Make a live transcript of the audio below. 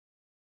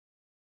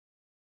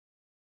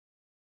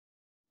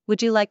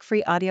Would you like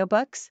free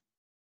audiobooks?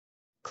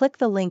 Click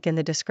the link in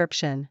the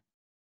description.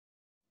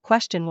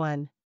 Question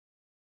 1.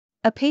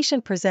 A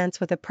patient presents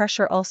with a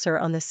pressure ulcer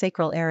on the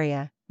sacral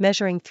area,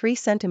 measuring 3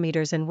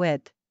 cm in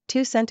width,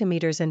 2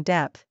 cm in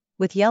depth,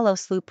 with yellow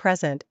slough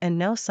present and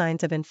no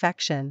signs of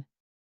infection.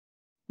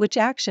 Which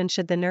action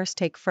should the nurse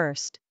take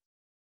first?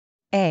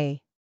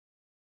 A.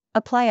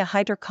 Apply a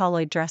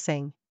hydrocolloid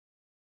dressing.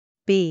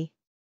 B.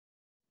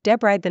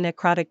 Debride the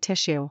necrotic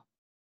tissue.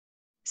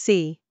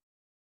 C.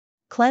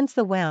 Cleanse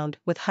the wound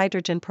with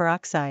hydrogen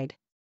peroxide.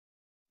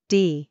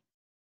 D.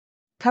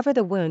 Cover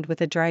the wound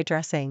with a dry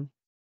dressing.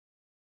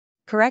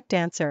 Correct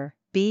answer,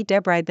 B.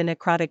 Debride the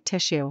necrotic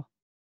tissue.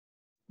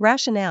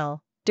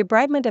 Rationale: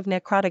 debridement of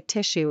necrotic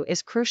tissue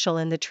is crucial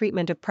in the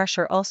treatment of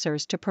pressure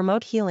ulcers to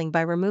promote healing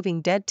by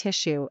removing dead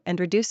tissue and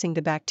reducing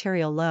the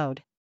bacterial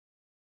load.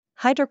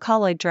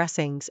 Hydrocolloid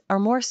dressings are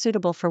more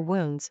suitable for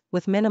wounds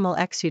with minimal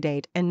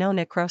exudate and no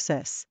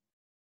necrosis.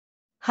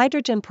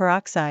 Hydrogen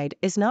peroxide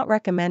is not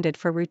recommended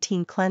for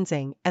routine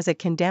cleansing as it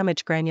can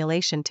damage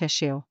granulation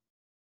tissue.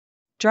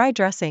 Dry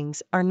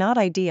dressings are not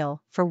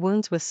ideal for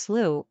wounds with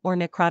slough or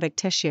necrotic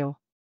tissue.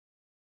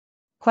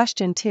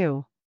 Question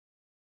 2.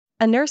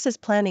 A nurse is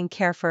planning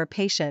care for a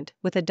patient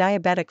with a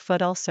diabetic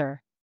foot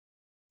ulcer.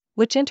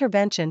 Which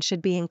intervention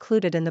should be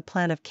included in the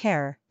plan of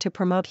care to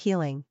promote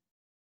healing?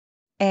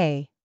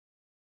 A.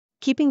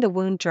 Keeping the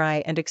wound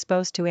dry and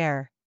exposed to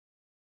air.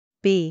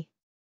 B.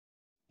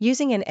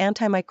 Using an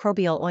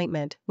antimicrobial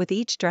ointment with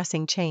each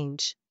dressing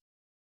change.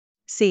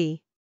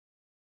 C.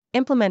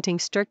 Implementing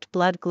strict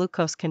blood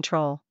glucose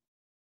control.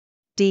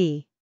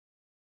 D.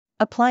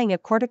 Applying a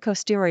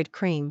corticosteroid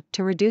cream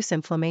to reduce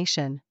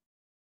inflammation.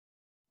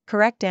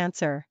 Correct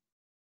answer.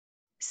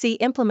 C.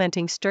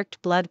 Implementing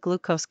strict blood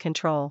glucose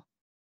control.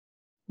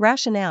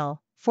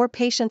 Rationale: for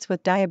patients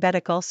with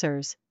diabetic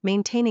ulcers,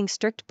 maintaining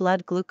strict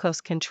blood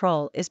glucose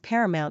control is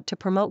paramount to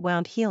promote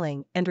wound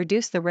healing and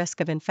reduce the risk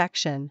of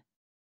infection.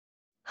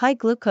 High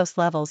glucose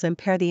levels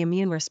impair the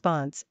immune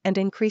response and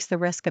increase the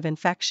risk of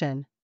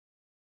infection.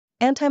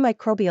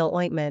 Antimicrobial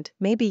ointment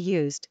may be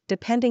used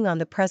depending on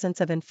the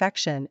presence of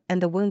infection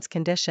and the wound's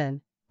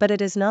condition, but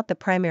it is not the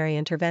primary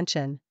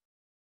intervention.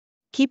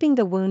 Keeping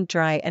the wound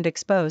dry and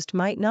exposed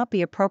might not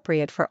be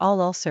appropriate for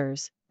all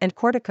ulcers, and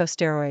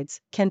corticosteroids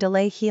can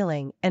delay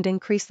healing and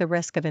increase the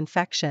risk of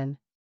infection.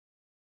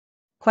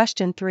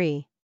 Question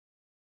 3.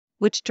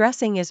 Which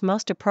dressing is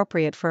most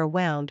appropriate for a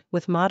wound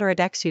with moderate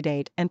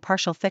exudate and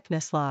partial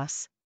thickness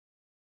loss?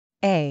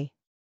 A.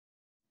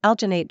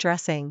 Alginate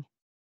dressing.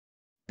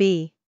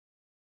 B.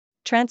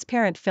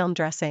 Transparent film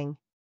dressing.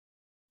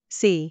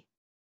 C.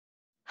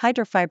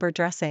 Hydrofiber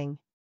dressing.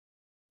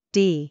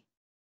 D.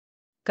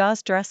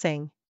 Gauze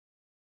dressing.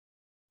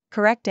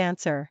 Correct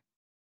answer.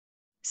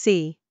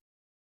 C.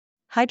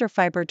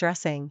 Hydrofiber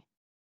dressing.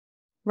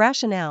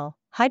 Rationale: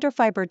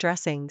 hydrofiber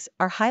dressings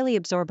are highly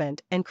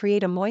absorbent and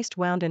create a moist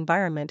wound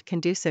environment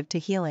conducive to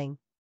healing.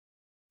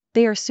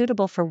 They are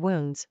suitable for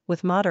wounds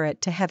with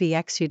moderate to heavy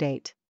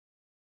exudate.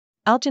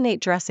 Alginate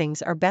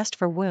dressings are best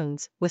for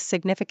wounds with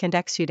significant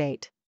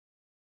exudate.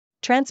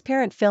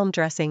 Transparent film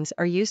dressings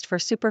are used for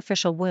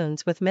superficial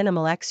wounds with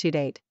minimal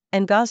exudate,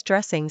 and gauze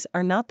dressings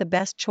are not the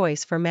best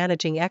choice for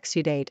managing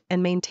exudate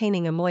and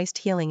maintaining a moist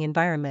healing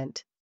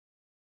environment.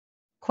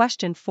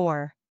 Question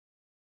 4.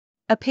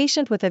 A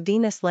patient with a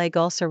venous leg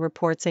ulcer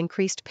reports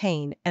increased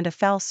pain and a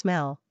foul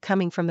smell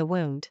coming from the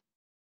wound.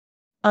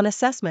 On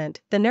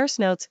assessment, the nurse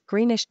notes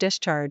greenish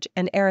discharge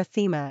and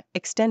erythema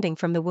extending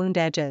from the wound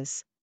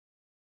edges.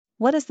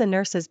 What is the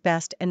nurse's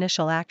best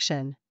initial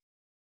action?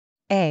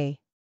 A.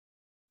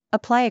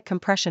 Apply a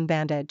compression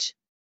bandage.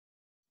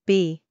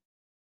 B.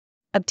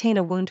 Obtain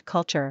a wound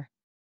culture.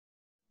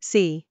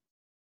 C.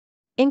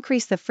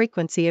 Increase the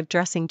frequency of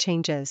dressing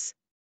changes.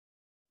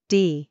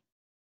 D.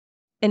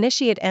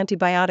 Initiate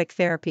antibiotic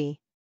therapy.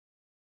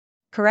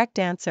 Correct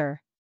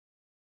answer.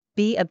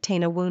 B.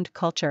 Obtain a wound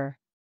culture.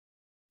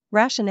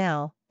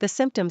 Rationale: the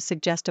symptoms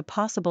suggest a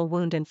possible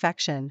wound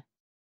infection.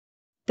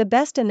 The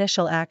best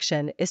initial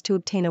action is to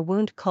obtain a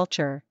wound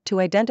culture to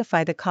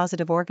identify the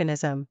causative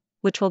organism,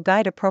 which will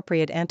guide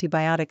appropriate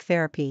antibiotic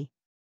therapy.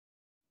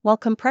 While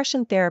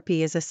compression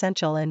therapy is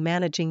essential in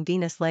managing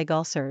venous leg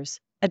ulcers,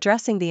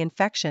 addressing the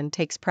infection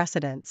takes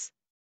precedence.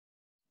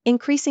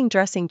 Increasing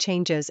dressing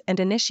changes and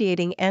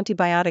initiating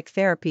antibiotic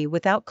therapy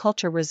without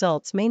culture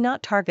results may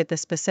not target the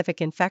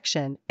specific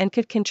infection and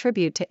could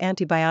contribute to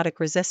antibiotic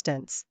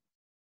resistance.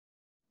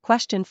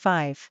 Question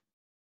 5.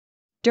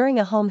 During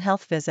a home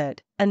health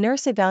visit, a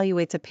nurse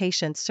evaluates a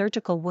patient's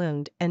surgical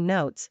wound and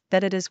notes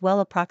that it is well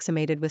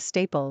approximated with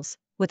staples,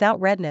 without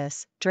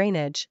redness,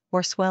 drainage,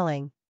 or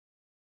swelling.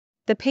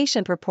 The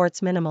patient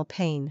reports minimal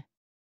pain.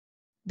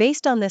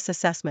 Based on this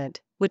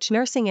assessment, which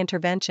nursing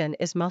intervention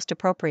is most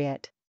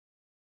appropriate?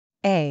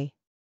 A.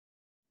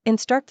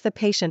 Instruct the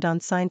patient on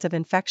signs of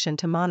infection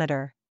to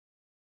monitor.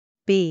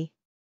 B.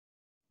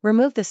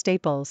 Remove the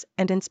staples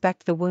and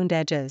inspect the wound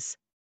edges.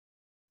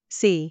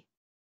 C.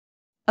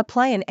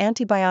 Apply an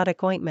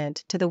antibiotic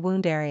ointment to the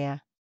wound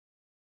area.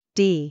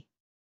 D.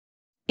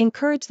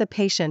 Encourage the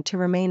patient to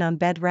remain on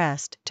bed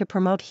rest to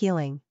promote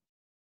healing.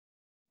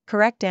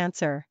 Correct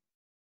answer.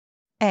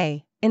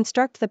 A.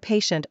 Instruct the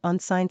patient on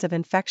signs of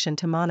infection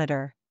to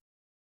monitor.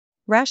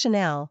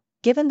 Rationale: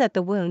 given that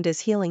the wound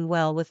is healing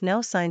well with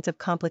no signs of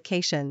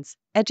complications,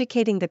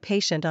 educating the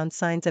patient on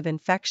signs of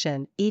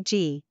infection,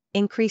 e.g.,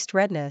 increased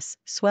redness,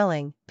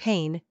 swelling,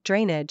 pain,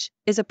 drainage,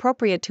 is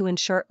appropriate to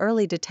ensure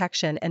early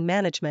detection and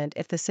management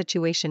if the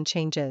situation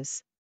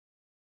changes.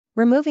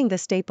 Removing the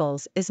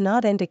staples is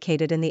not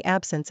indicated in the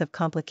absence of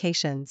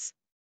complications.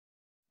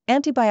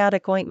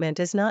 Antibiotic ointment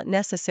is not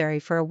necessary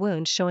for a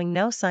wound showing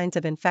no signs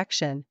of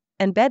infection,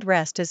 and bed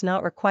rest is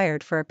not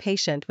required for a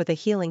patient with a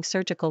healing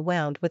surgical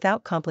wound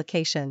without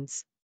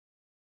complications.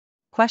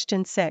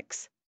 Question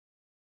 6.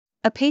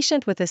 A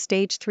patient with a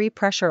stage 3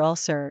 pressure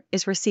ulcer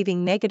is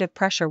receiving negative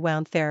pressure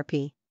wound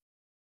therapy.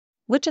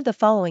 Which of the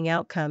following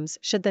outcomes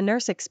should the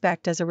nurse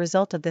expect as a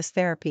result of this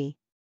therapy?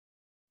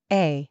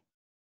 A.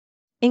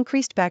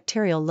 Increased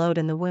bacterial load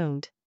in the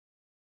wound.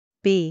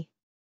 B.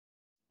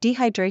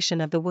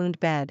 Dehydration of the wound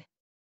bed.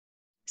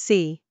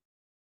 C.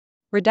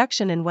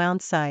 Reduction in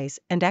wound size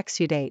and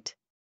exudate.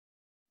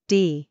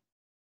 D.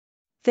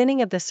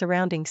 Thinning of the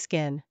surrounding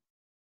skin.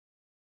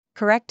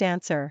 Correct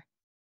answer.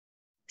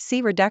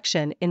 C.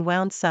 Reduction in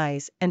wound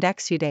size and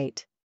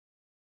exudate.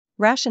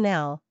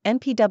 Rationale: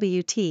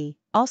 NPWT,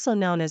 also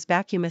known as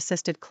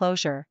vacuum-assisted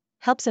closure,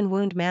 helps in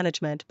wound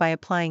management by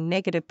applying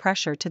negative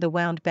pressure to the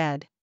wound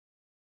bed.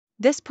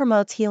 This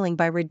promotes healing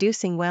by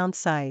reducing wound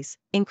size,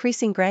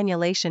 increasing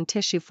granulation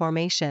tissue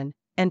formation,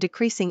 and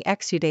decreasing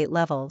exudate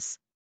levels.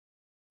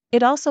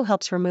 It also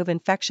helps remove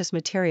infectious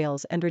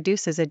materials and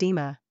reduces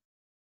edema.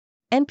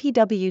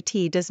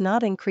 NPWT does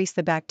not increase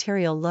the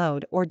bacterial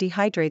load or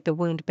dehydrate the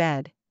wound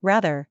bed,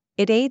 rather,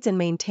 it aids in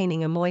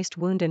maintaining a moist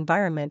wound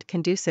environment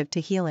conducive to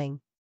healing.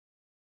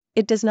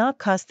 It does not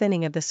cause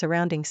thinning of the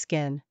surrounding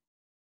skin.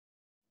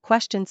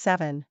 Question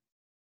 7.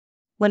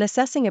 When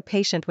assessing a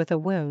patient with a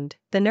wound,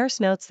 the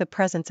nurse notes the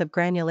presence of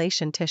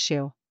granulation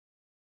tissue.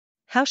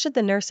 How should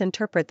the nurse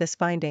interpret this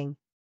finding?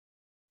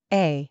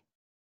 A.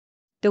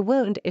 The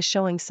wound is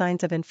showing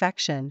signs of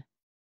infection.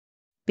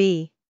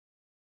 B.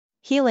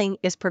 Healing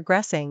is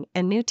progressing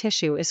and new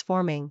tissue is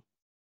forming.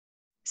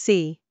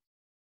 C.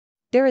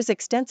 There is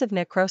extensive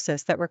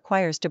necrosis that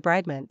requires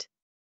debridement.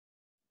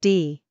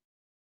 D.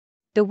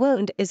 The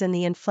wound is in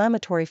the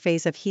inflammatory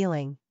phase of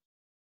healing.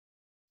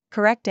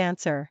 Correct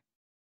answer.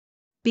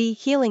 B.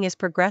 Healing is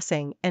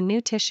progressing and new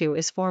tissue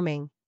is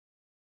forming.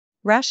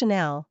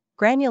 Rationale: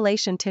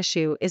 granulation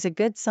tissue is a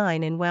good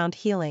sign in wound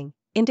healing,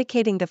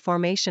 indicating the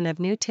formation of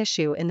new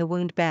tissue in the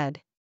wound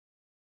bed.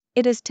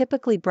 It is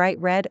typically bright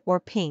red or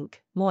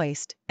pink,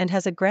 moist, and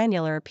has a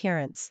granular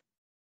appearance.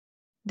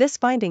 This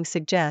finding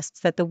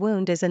suggests that the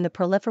wound is in the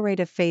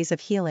proliferative phase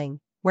of healing,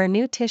 where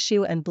new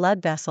tissue and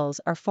blood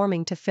vessels are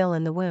forming to fill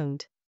in the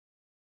wound.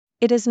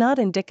 It is not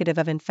indicative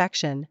of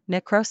infection,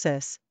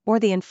 necrosis, or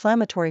the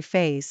inflammatory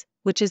phase,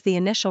 which is the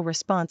initial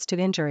response to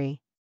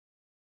injury.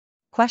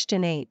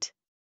 Question 8.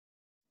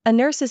 A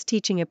nurse is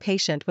teaching a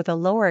patient with a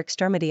lower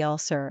extremity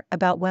ulcer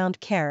about wound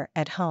care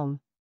at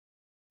home.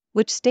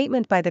 Which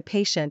statement by the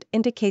patient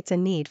indicates a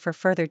need for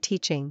further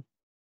teaching?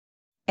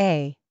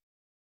 A.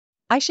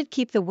 I should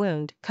keep the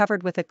wound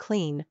covered with a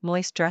clean,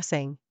 moist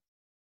dressing.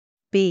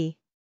 B.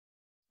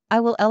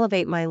 I will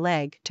elevate my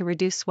leg to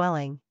reduce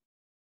swelling.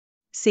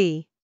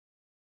 C.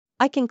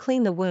 I can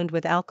clean the wound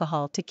with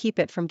alcohol to keep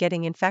it from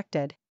getting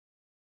infected.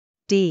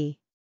 D.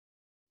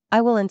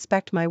 I will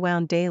inspect my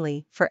wound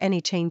daily for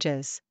any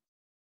changes.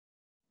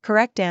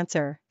 Correct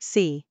answer: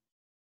 C.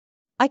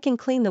 I can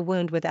clean the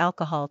wound with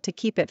alcohol to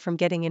keep it from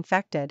getting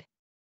infected.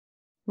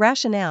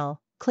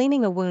 Rationale: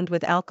 cleaning a wound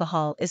with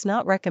alcohol is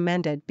not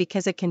recommended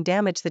because it can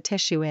damage the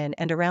tissue in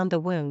and around the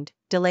wound,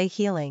 delay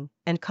healing,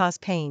 and cause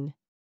pain.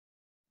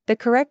 The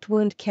correct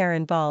wound care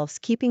involves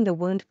keeping the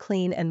wound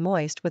clean and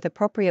moist with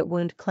appropriate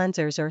wound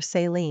cleansers or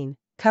saline,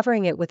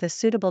 covering it with a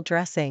suitable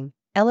dressing,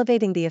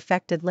 elevating the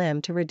affected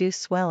limb to reduce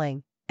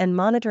swelling, and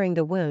monitoring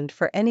the wound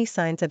for any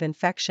signs of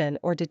infection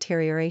or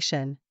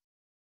deterioration.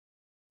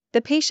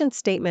 The patient's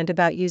statement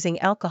about using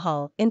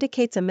alcohol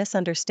indicates a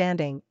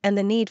misunderstanding and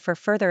the need for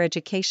further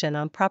education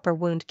on proper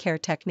wound care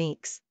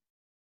techniques.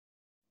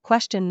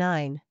 Question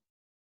 9.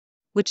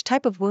 Which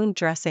type of wound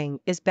dressing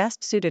is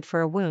best suited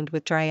for a wound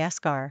with dry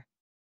eschar?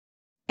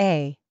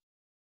 A.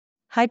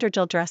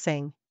 Hydrogel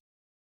dressing.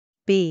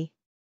 B.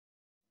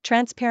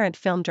 Transparent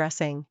film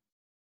dressing.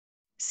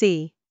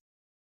 C.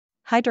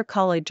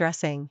 Hydrocolloid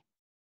dressing.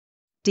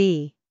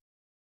 D.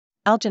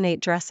 Alginate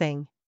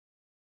dressing.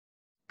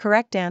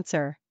 Correct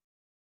answer: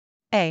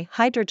 A.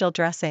 Hydrogel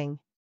dressing.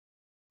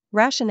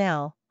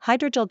 Rationale: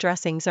 hydrogel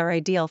dressings are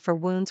ideal for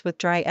wounds with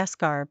dry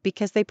eschar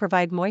because they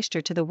provide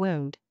moisture to the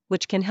wound,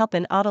 which can help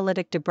in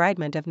autolytic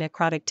debridement of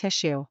necrotic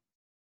tissue.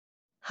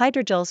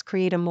 Hydrogels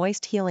create a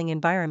moist healing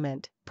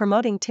environment,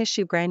 promoting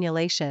tissue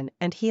granulation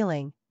and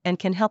healing, and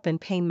can help in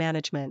pain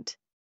management.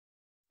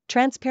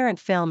 Transparent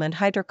film and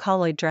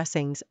hydrocolloid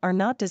dressings are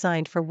not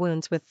designed for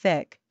wounds with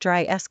thick,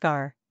 dry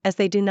eschar, as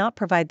they do not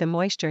provide the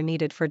moisture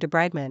needed for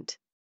debridement.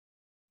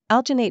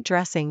 Alginate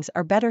dressings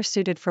are better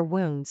suited for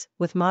wounds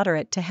with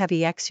moderate to heavy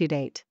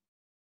exudate.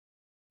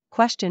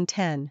 Question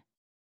 10.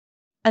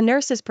 A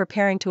nurse is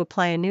preparing to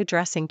apply a new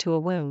dressing to a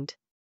wound.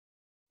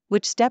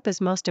 Which step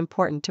is most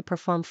important to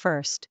perform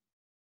first?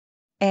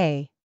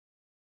 A.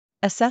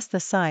 Assess the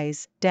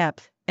size,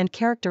 depth, and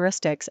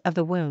characteristics of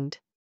the wound.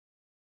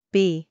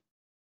 B.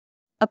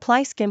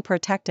 Apply skin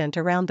protectant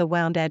around the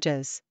wound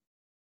edges.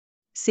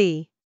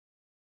 C.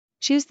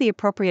 Choose the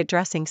appropriate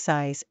dressing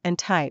size and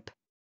type.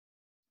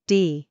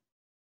 D.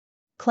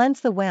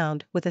 Cleanse the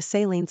wound with a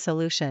saline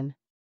solution.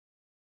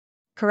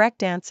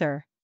 Correct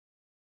answer.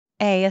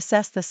 A.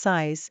 Assess the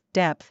size,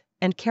 depth,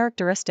 and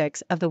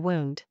characteristics of the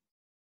wound.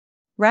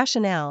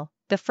 Rationale: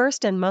 the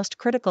first and most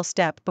critical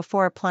step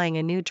before applying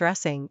a new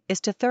dressing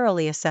is to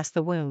thoroughly assess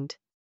the wound.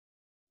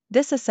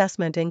 This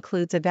assessment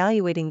includes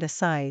evaluating the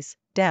size,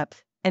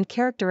 depth, and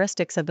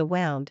characteristics of the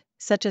wound,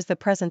 such as the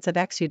presence of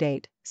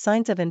exudate,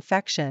 signs of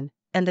infection,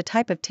 and the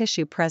type of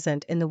tissue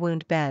present in the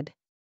wound bed.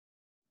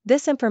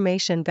 This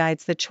information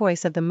guides the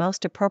choice of the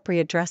most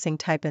appropriate dressing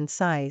type and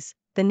size,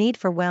 the need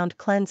for wound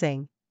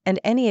cleansing, and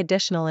any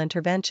additional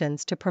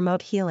interventions to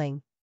promote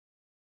healing.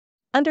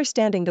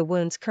 Understanding the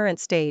wound's current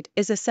state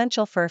is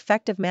essential for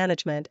effective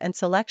management and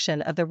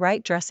selection of the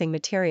right dressing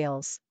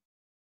materials.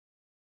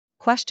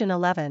 Question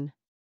 11.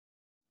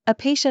 A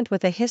patient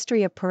with a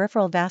history of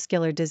peripheral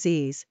vascular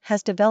disease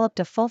has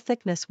developed a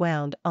full-thickness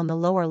wound on the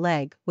lower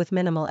leg with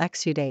minimal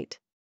exudate.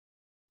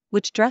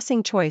 Which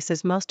dressing choice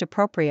is most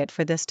appropriate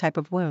for this type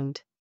of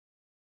wound?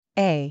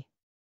 A.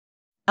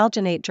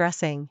 Alginate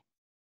dressing.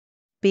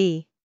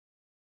 B.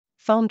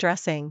 Foam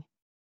dressing.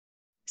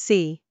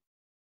 C.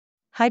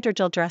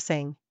 Hydrogel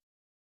dressing.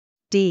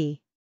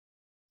 D.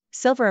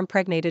 Silver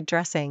impregnated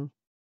dressing.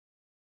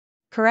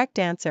 Correct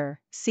answer: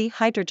 C.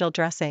 Hydrogel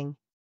dressing.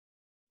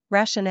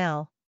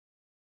 Rationale: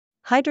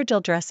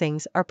 hydrogel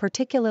dressings are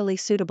particularly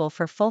suitable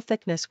for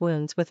full-thickness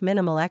wounds with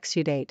minimal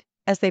exudate,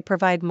 as they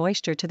provide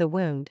moisture to the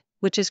wound,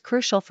 which is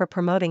crucial for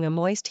promoting a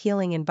moist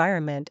healing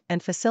environment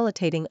and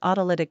facilitating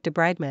autolytic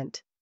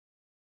debridement.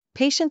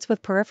 Patients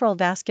with peripheral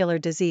vascular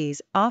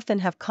disease often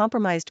have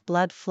compromised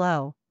blood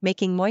flow,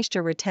 making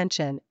moisture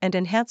retention and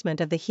enhancement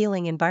of the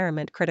healing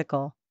environment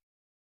critical.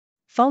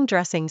 Foam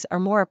dressings are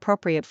more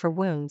appropriate for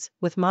wounds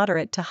with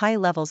moderate to high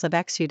levels of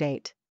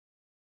exudate.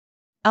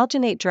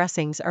 Alginate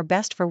dressings are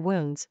best for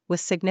wounds with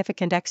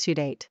significant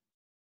exudate.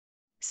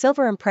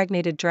 Silver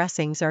impregnated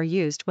dressings are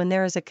used when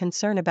there is a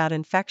concern about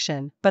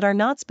infection but are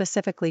not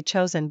specifically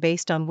chosen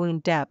based on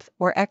wound depth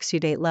or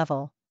exudate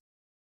level.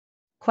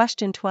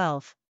 Question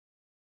 12.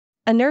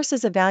 A nurse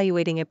is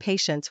evaluating a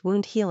patient's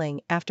wound healing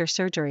after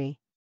surgery.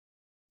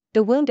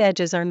 The wound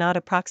edges are not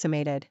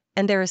approximated,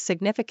 and there is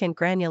significant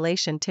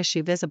granulation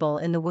tissue visible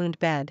in the wound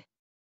bed.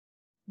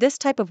 This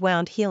type of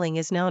wound healing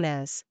is known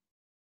as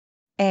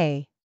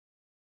A.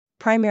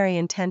 Primary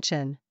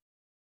intention.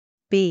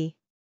 B.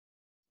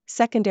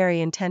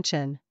 Secondary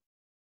intention.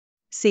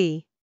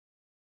 C.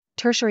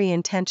 Tertiary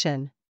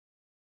intention.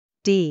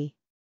 D.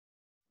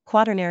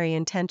 Quaternary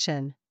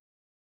intention.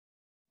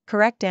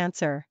 Correct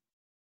answer: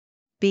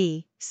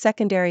 B.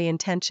 Secondary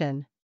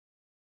intention.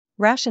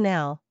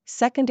 Rationale: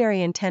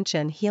 secondary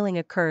intention healing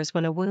occurs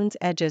when a wound's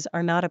edges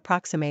are not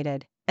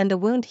approximated, and the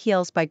wound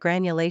heals by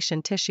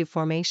granulation tissue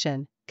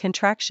formation,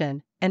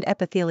 contraction, and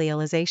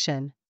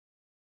epithelialization.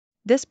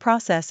 This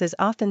process is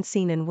often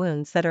seen in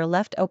wounds that are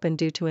left open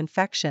due to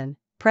infection,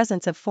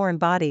 presence of foreign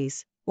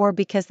bodies, or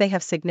because they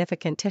have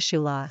significant tissue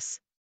loss.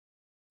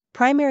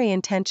 Primary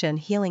intention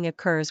healing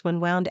occurs when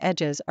wound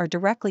edges are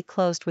directly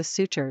closed with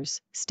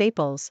sutures,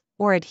 staples,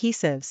 or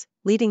adhesives,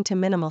 leading to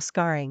minimal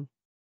scarring.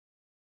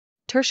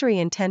 Tertiary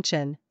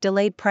intention,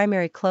 delayed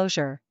primary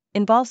closure,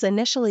 involves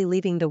initially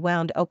leaving the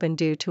wound open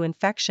due to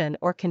infection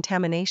or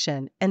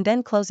contamination and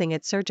then closing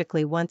it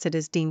surgically once it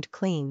is deemed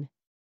clean.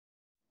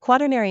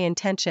 Quaternary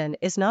intention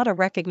is not a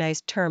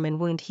recognized term in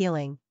wound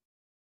healing.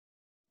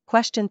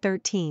 Question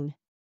 13.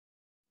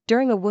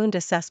 During a wound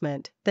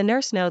assessment, the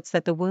nurse notes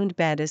that the wound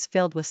bed is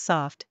filled with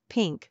soft,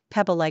 pink,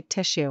 pebble-like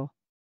tissue.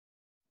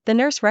 The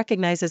nurse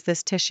recognizes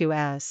this tissue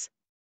as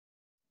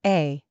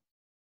A.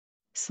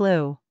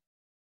 Slough.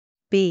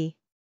 B.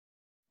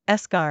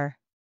 Eschar.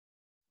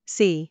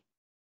 C.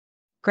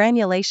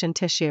 Granulation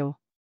tissue.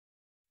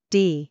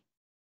 D.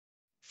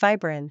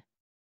 Fibrin.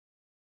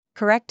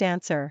 Correct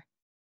answer: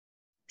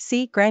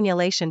 C.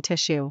 Granulation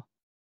tissue.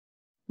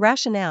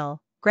 Rationale: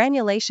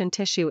 granulation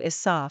tissue is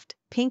soft,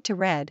 pink to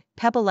red,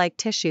 pebble-like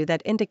tissue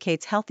that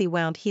indicates healthy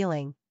wound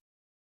healing.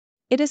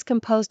 It is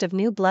composed of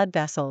new blood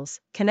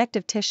vessels,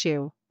 connective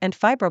tissue, and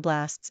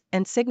fibroblasts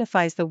and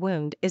signifies the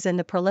wound is in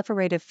the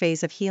proliferative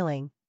phase of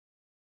healing.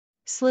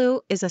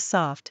 Slough is a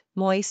soft,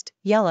 moist,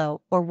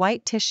 yellow or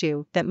white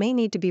tissue that may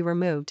need to be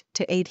removed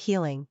to aid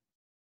healing.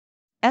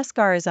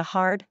 Eschar is a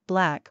hard,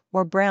 black,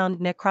 or brown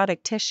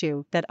necrotic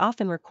tissue that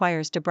often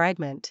requires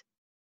debridement.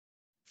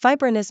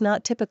 Fibrin is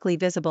not typically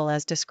visible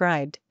as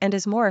described and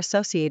is more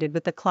associated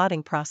with the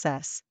clotting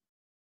process.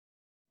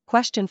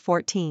 Question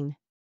 14.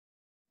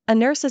 A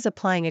nurse is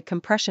applying a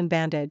compression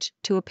bandage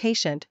to a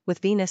patient with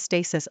venous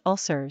stasis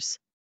ulcers.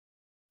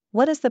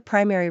 What is the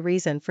primary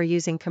reason for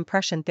using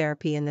compression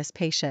therapy in this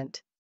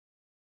patient?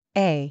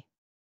 A.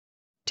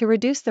 To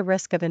reduce the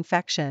risk of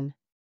infection.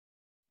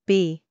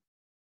 B.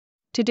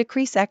 To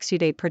decrease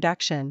exudate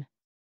production.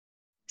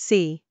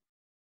 C.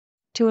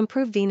 To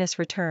improve venous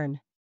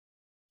return.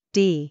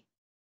 D.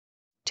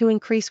 To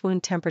increase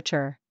wound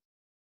temperature.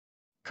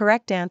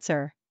 Correct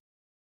answer.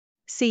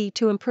 C.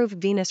 To improve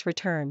venous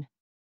return.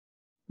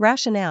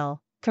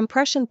 Rationale: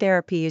 compression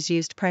therapy is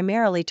used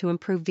primarily to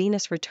improve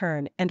venous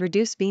return and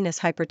reduce venous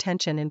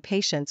hypertension in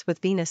patients with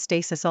venous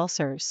stasis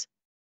ulcers.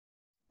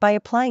 By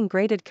applying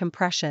graded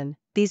compression,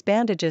 these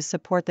bandages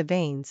support the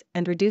veins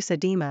and reduce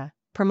edema,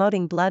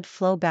 promoting blood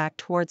flow back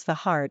towards the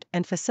heart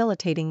and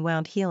facilitating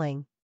wound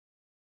healing.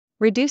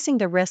 Reducing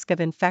the risk of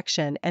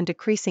infection and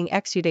decreasing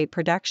exudate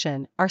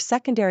production are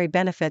secondary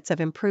benefits of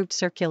improved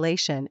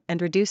circulation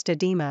and reduced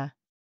edema.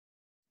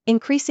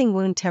 Increasing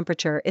wound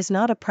temperature is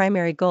not a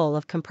primary goal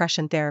of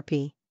compression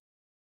therapy.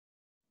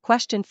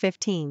 Question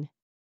 15.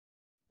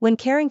 When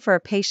caring for a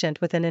patient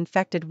with an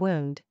infected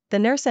wound, the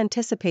nurse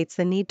anticipates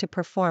the need to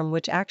perform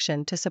which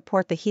action to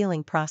support the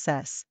healing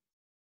process?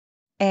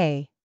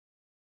 A.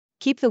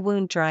 Keep the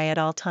wound dry at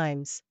all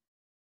times.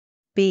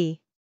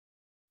 B.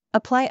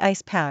 Apply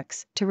ice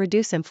packs to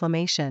reduce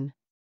inflammation.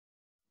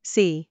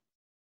 C.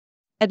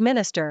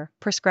 Administer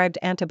prescribed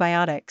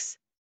antibiotics.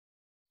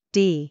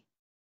 D.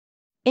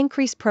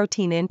 Increase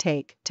protein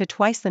intake to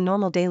twice the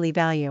normal daily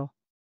value.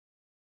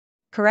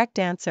 Correct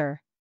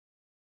answer.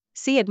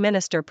 C.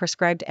 Administer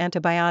prescribed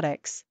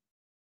antibiotics.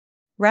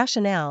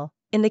 Rationale: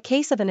 in the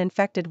case of an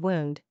infected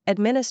wound,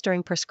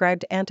 administering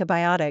prescribed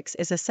antibiotics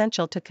is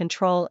essential to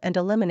control and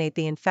eliminate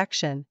the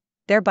infection,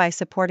 thereby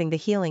supporting the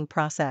healing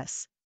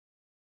process.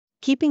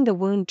 Keeping the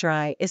wound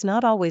dry is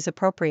not always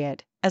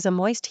appropriate, as a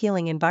moist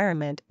healing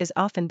environment is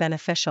often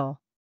beneficial.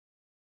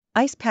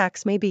 Ice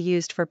packs may be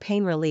used for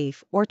pain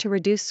relief or to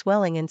reduce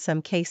swelling in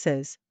some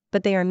cases,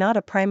 but they are not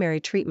a primary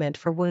treatment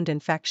for wound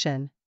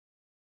infection.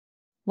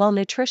 While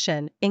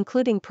nutrition,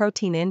 including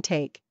protein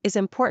intake, is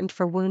important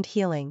for wound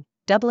healing,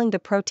 doubling the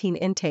protein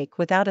intake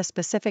without a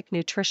specific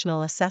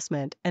nutritional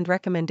assessment and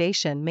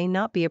recommendation may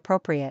not be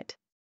appropriate.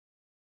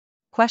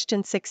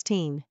 Question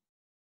 16.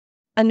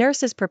 A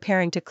nurse is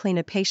preparing to clean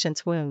a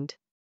patient's wound.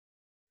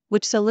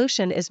 Which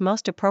solution is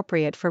most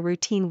appropriate for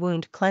routine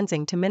wound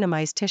cleansing to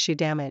minimize tissue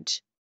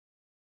damage?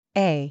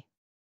 A.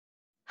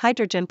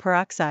 Hydrogen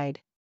peroxide.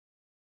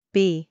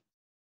 B.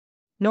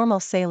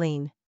 Normal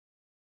saline.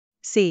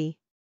 C.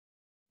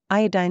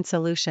 Iodine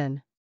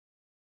solution.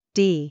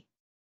 D.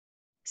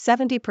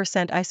 70%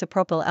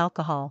 isopropyl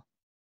alcohol.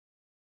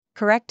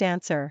 Correct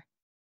answer.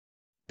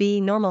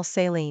 B. Normal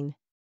saline.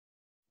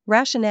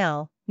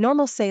 Rationale: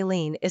 normal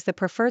saline is the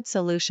preferred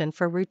solution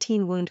for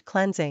routine wound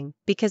cleansing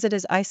because it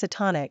is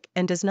isotonic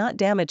and does not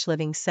damage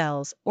living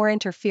cells or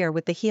interfere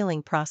with the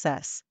healing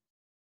process.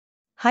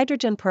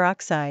 Hydrogen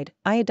peroxide,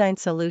 iodine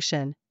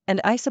solution,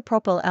 and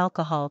isopropyl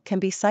alcohol can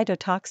be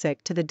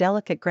cytotoxic to the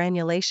delicate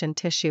granulation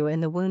tissue in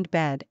the wound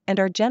bed and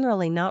are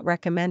generally not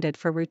recommended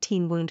for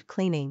routine wound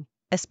cleaning,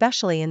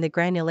 especially in the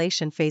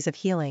granulation phase of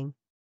healing.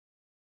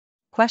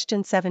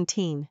 Question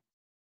 17.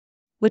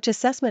 Which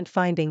assessment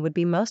finding would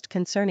be most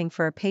concerning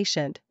for a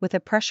patient with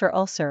a pressure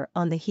ulcer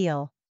on the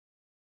heel?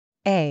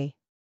 A.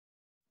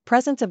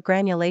 Presence of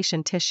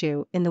granulation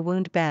tissue in the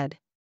wound bed.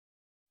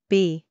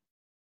 B.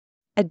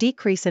 A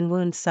decrease in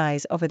wound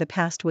size over the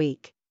past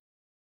week.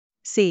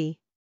 C.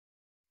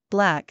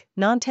 Black,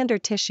 non-tender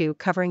tissue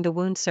covering the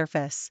wound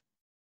surface.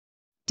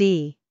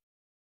 D.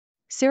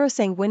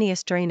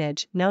 Serosanguineous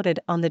drainage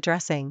noted on the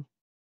dressing.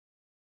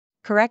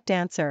 Correct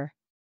answer.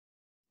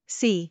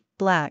 C.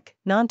 Black,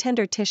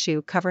 non-tender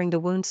tissue covering the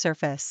wound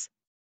surface.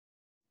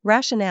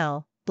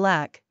 Rationale: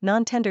 black,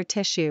 non-tender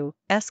tissue,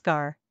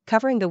 eschar,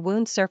 covering the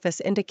wound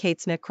surface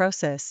indicates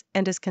necrosis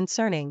and is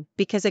concerning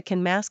because it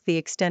can mask the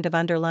extent of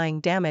underlying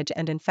damage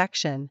and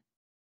infection.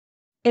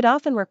 It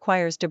often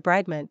requires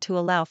debridement to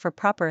allow for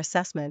proper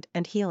assessment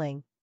and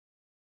healing.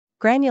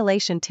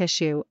 Granulation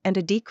tissue and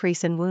a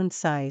decrease in wound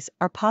size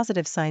are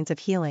positive signs of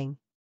healing.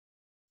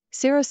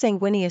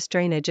 Serosanguineous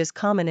drainage is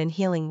common in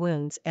healing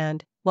wounds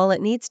and, while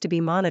it needs to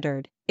be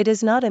monitored, it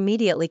is not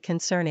immediately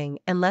concerning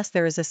unless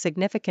there is a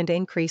significant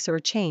increase or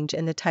change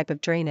in the type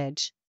of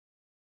drainage.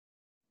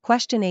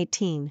 Question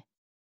 18.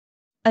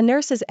 A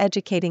nurse is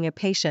educating a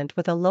patient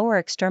with a lower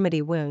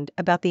extremity wound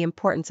about the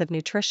importance of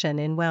nutrition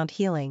in wound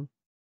healing.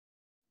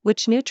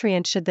 Which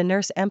nutrient should the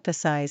nurse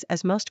emphasize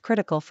as most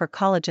critical for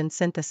collagen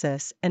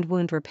synthesis and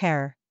wound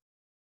repair?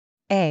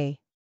 A.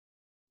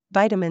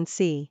 Vitamin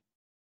C.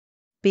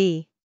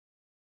 B.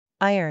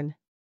 Iron.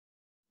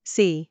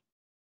 C.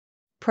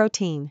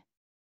 Protein.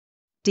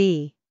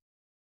 D.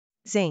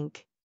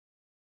 Zinc.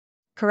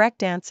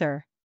 Correct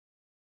answer.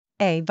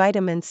 A.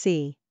 Vitamin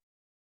C.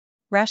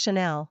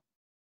 Rationale: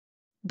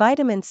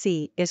 vitamin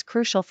C is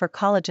crucial for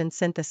collagen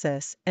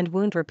synthesis and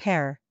wound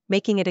repair,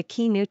 making it a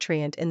key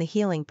nutrient in the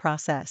healing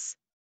process.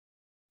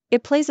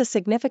 It plays a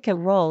significant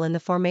role in the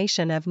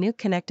formation of new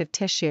connective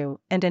tissue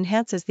and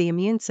enhances the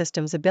immune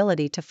system's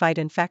ability to fight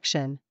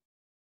infection.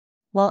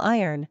 While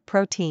iron,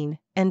 protein,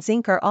 and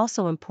zinc are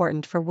also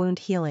important for wound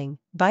healing,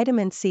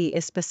 vitamin C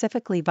is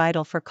specifically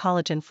vital for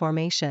collagen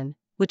formation,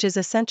 which is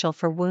essential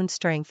for wound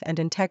strength and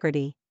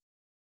integrity.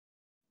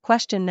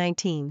 Question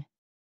 19.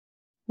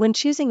 When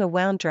choosing a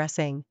wound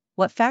dressing,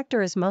 what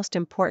factor is most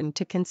important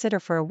to consider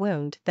for a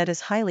wound that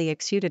is highly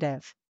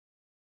exudative?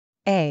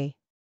 A.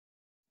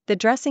 The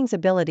dressing's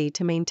ability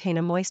to maintain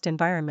a moist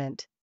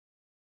environment.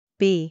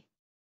 B.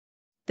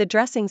 The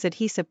dressing's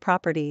adhesive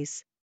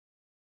properties.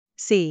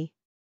 C.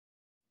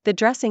 The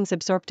dressing's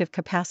absorptive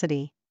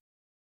capacity.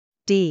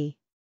 D.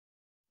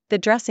 The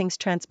dressing's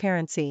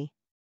transparency.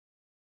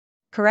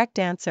 Correct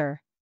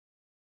answer.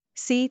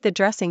 C. The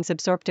dressing's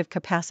absorptive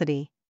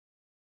capacity.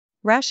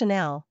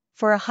 Rationale: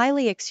 for a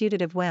highly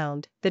exudative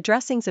wound, the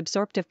dressing's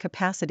absorptive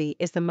capacity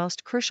is the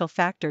most crucial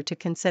factor to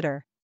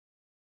consider.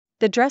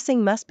 The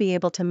dressing must be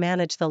able to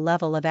manage the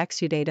level of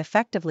exudate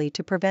effectively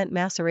to prevent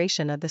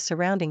maceration of the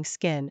surrounding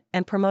skin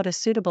and promote a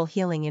suitable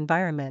healing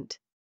environment.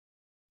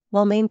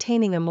 While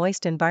maintaining a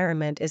moist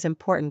environment is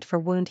important for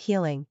wound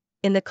healing,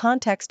 in the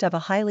context of a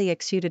highly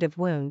exudative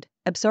wound,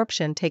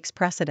 absorption takes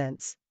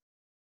precedence.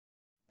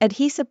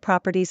 Adhesive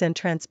properties and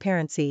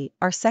transparency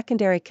are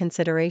secondary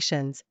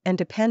considerations and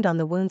depend on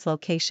the wound's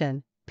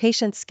location,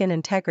 patient's skin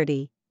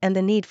integrity, and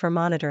the need for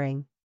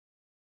monitoring.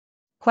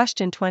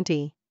 Question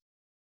 20.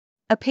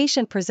 A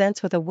patient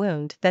presents with a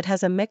wound that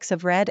has a mix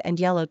of red and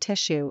yellow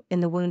tissue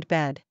in the wound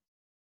bed.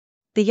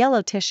 The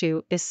yellow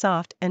tissue is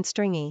soft and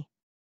stringy.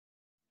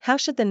 How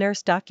should the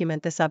nurse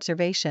document this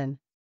observation?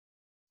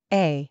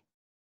 A.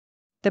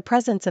 The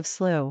presence of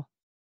slough.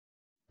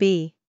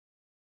 B.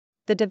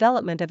 The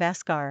development of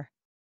eschar.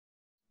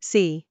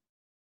 C.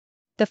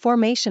 The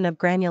formation of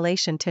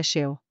granulation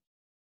tissue.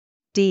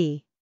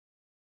 D.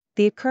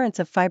 The occurrence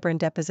of fibrin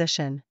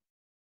deposition.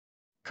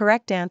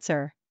 Correct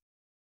answer.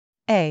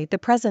 A. The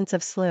presence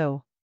of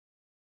slough.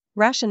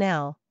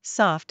 Rationale: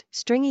 soft,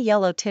 stringy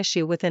yellow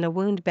tissue within a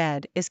wound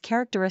bed is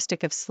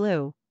characteristic of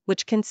slough,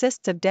 which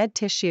consists of dead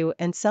tissue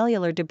and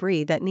cellular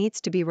debris that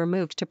needs to be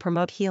removed to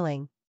promote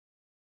healing.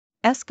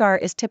 Eschar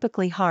is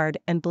typically hard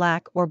and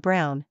black or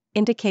brown,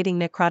 indicating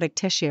necrotic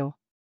tissue.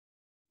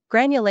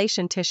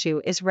 Granulation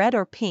tissue is red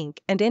or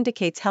pink and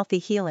indicates healthy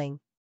healing.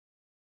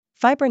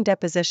 Fibrin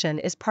deposition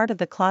is part of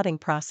the clotting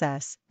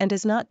process and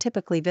is not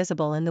typically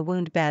visible in the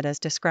wound bed as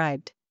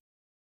described.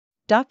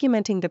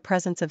 Documenting the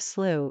presence of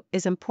slough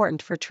is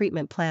important for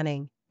treatment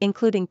planning,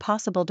 including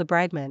possible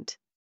debridement.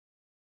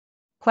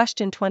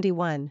 Question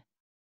 21.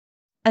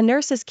 A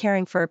nurse is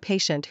caring for a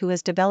patient who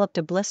has developed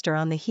a blister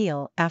on the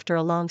heel after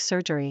a long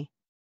surgery.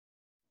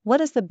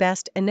 What is the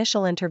best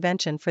initial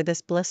intervention for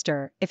this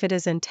blister if it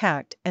is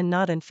intact and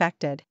not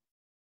infected?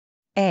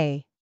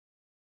 A.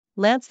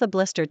 Lance the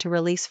blister to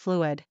release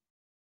fluid.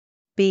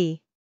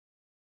 B.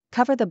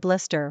 Cover the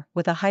blister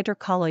with a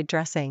hydrocolloid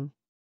dressing.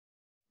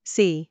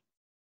 C.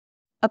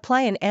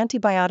 Apply an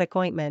antibiotic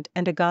ointment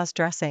and a gauze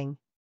dressing.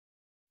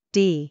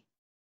 D.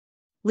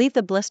 Leave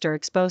the blister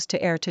exposed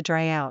to air to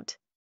dry out.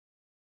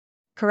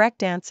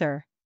 Correct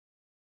answer.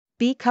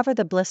 B. Cover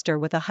the blister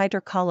with a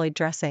hydrocolloid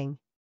dressing.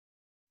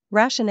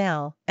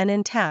 Rationale: an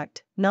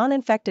intact,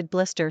 non-infected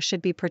blister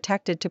should be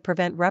protected to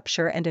prevent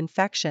rupture and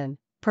infection,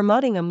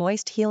 promoting a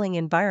moist healing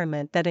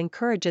environment that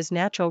encourages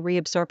natural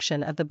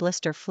reabsorption of the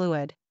blister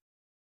fluid.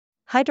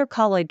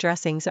 Hydrocolloid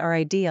dressings are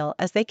ideal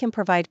as they can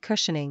provide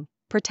cushioning,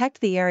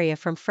 protect the area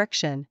from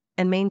friction,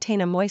 and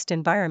maintain a moist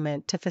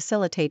environment to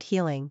facilitate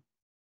healing.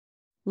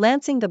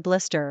 Lancing the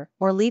blister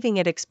or leaving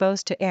it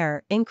exposed to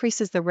air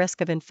increases the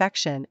risk of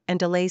infection and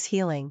delays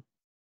healing.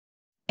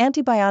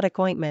 Antibiotic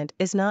ointment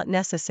is not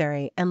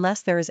necessary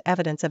unless there is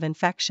evidence of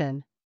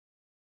infection.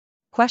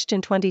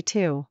 Question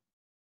 22.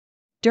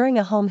 During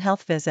a home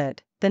health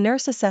visit, the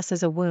nurse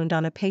assesses a wound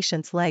on a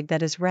patient's leg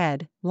that is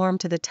red, warm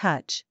to the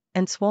touch,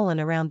 and swollen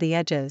around the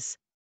edges.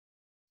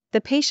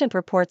 The patient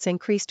reports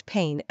increased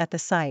pain at the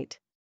site.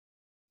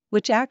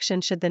 Which action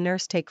should the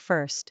nurse take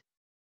first?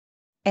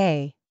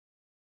 A.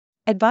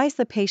 Advise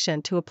the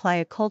patient to apply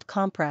a cold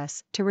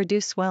compress to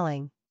reduce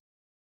swelling.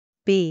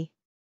 B.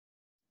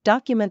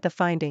 Document the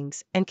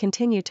findings and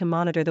continue to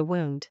monitor the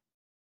wound.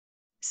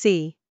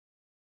 C.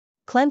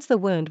 Cleanse the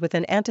wound with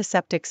an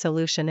antiseptic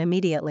solution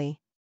immediately.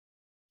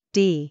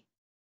 D.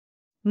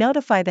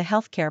 Notify the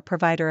healthcare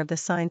provider of the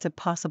signs of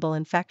possible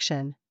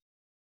infection.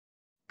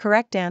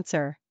 Correct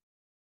answer.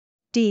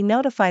 D.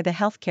 Notify the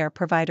healthcare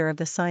provider of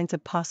the signs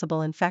of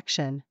possible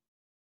infection.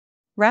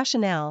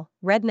 Rationale: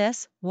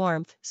 redness,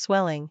 warmth,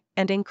 swelling,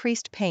 and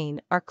increased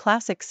pain are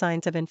classic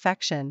signs of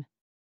infection.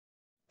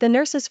 The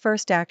nurse's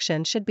first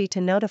action should be to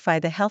notify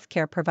the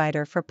healthcare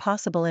provider for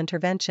possible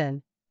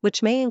intervention,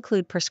 which may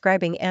include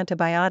prescribing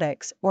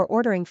antibiotics or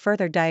ordering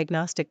further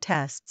diagnostic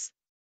tests.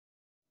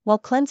 While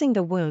cleansing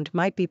the wound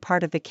might be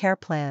part of the care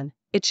plan,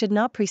 it should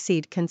not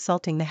precede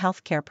consulting the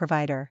healthcare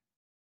provider.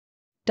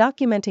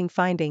 Documenting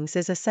findings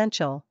is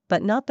essential,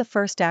 but not the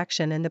first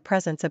action in the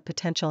presence of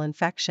potential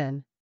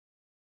infection.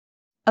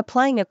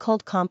 Applying a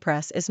cold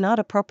compress is not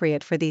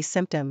appropriate for these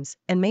symptoms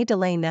and may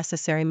delay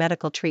necessary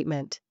medical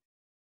treatment.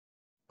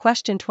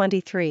 Question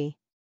 23.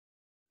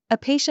 A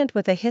patient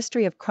with a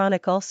history of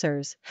chronic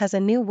ulcers has a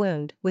new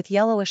wound with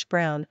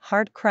yellowish-brown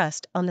hard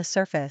crust on the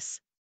surface.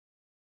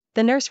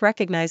 The nurse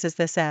recognizes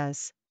this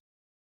as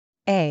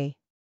A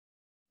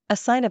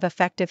sign of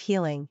effective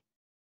healing.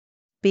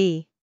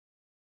 B.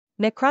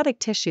 Necrotic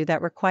tissue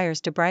that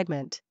requires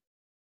debridement.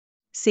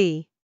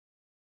 C.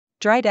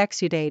 Dried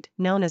exudate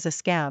known as a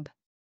scab.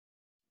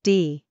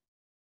 D.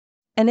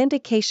 An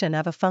indication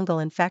of a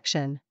fungal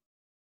infection.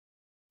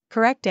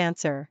 Correct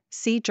answer,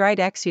 C. Dried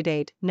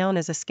exudate known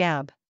as a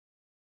scab.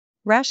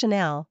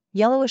 Rationale: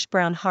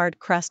 yellowish-brown hard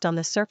crust on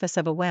the surface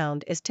of a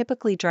wound is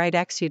typically dried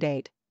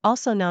exudate,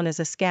 also known as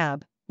a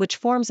scab, which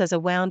forms as a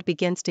wound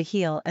begins to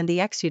heal and the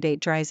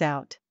exudate dries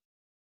out.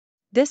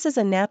 This is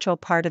a natural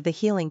part of the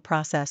healing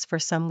process for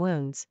some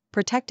wounds,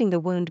 protecting the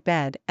wound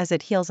bed as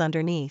it heals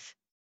underneath.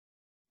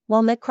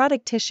 While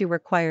necrotic tissue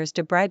requires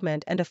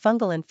debridement and a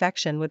fungal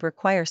infection would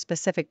require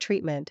specific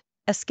treatment,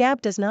 a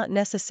scab does not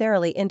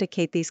necessarily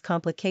indicate these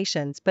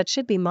complications but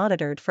should be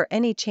monitored for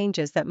any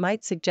changes that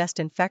might suggest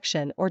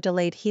infection or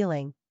delayed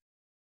healing.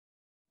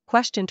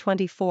 Question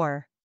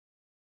 24.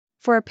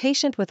 For a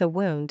patient with a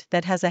wound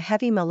that has a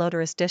heavy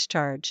malodorous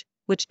discharge,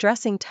 which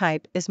dressing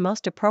type is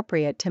most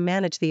appropriate to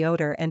manage the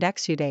odor and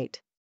exudate?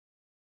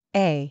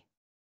 A.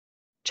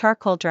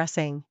 Charcoal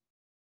dressing.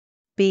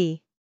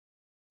 B.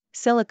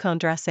 Silicone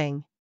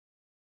dressing.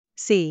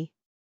 C.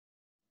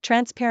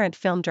 Transparent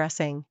film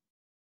dressing.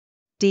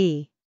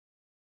 D.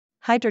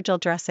 Hydrogel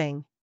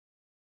dressing.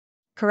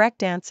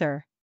 Correct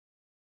answer.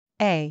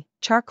 A.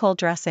 Charcoal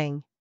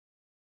dressing.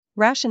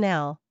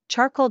 Rationale: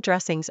 charcoal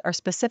dressings are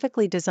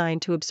specifically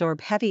designed to absorb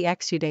heavy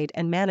exudate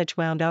and manage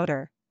wound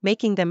odor,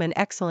 making them an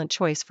excellent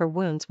choice for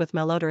wounds with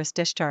malodorous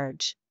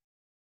discharge.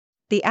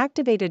 The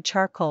activated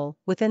charcoal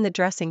within the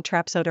dressing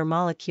traps odor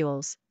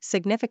molecules,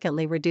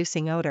 significantly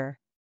reducing odor.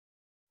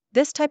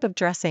 This type of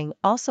dressing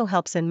also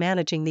helps in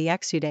managing the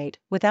exudate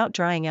without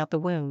drying out the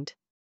wound.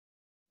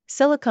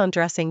 Silicone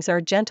dressings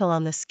are gentle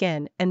on the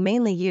skin and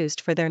mainly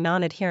used for their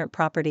non-adherent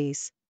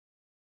properties.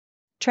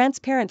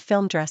 Transparent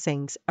film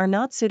dressings are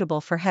not suitable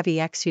for heavy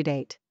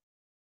exudate.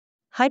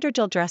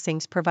 Hydrogel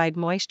dressings provide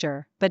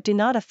moisture but do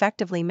not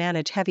effectively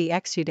manage heavy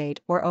exudate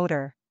or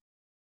odor.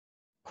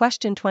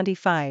 Question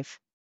 25.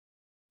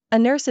 A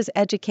nurse is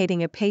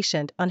educating a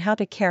patient on how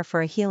to care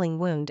for a healing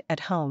wound at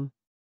home.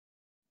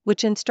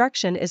 Which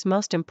instruction is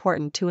most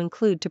important to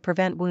include to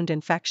prevent wound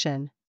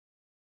infection?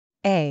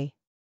 A.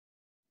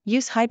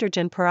 Use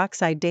hydrogen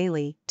peroxide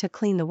daily to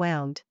clean the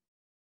wound.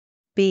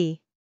 B.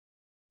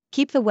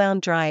 Keep the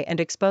wound dry and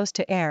exposed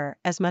to air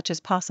as much as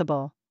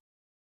possible.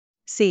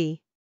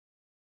 C.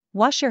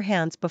 Wash your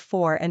hands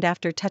before and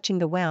after touching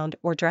the wound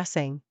or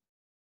dressing.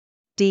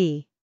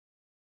 D.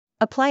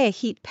 Apply a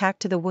heat pack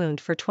to the wound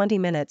for 20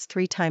 minutes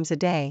 3 times a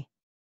day.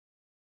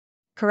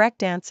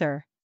 Correct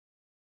answer.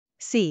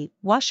 C.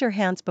 Wash your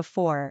hands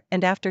before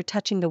and after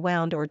touching the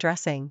wound or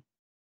dressing.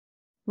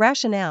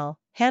 Rationale: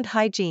 hand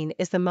hygiene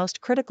is the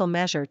most critical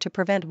measure to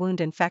prevent wound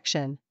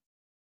infection.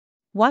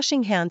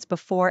 Washing hands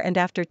before and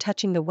after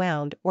touching the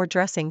wound or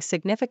dressing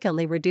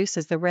significantly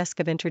reduces the risk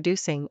of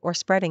introducing or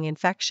spreading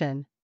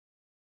infection.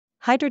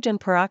 Hydrogen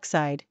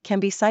peroxide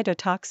can be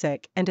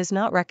cytotoxic and is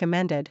not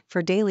recommended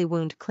for daily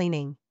wound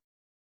cleaning.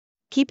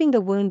 Keeping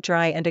the wound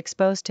dry and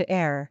exposed to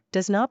air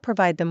does not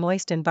provide the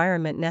moist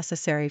environment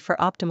necessary for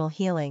optimal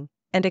healing,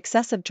 and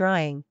excessive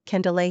drying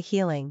can delay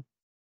healing.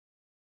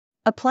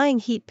 Applying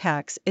heat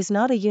packs is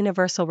not a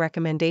universal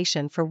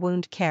recommendation for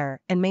wound care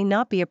and may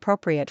not be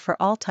appropriate for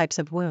all types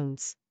of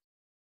wounds.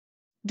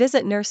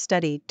 Visit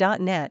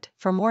nursestudy.net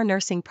for more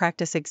nursing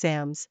practice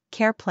exams,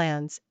 care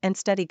plans, and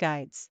study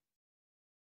guides.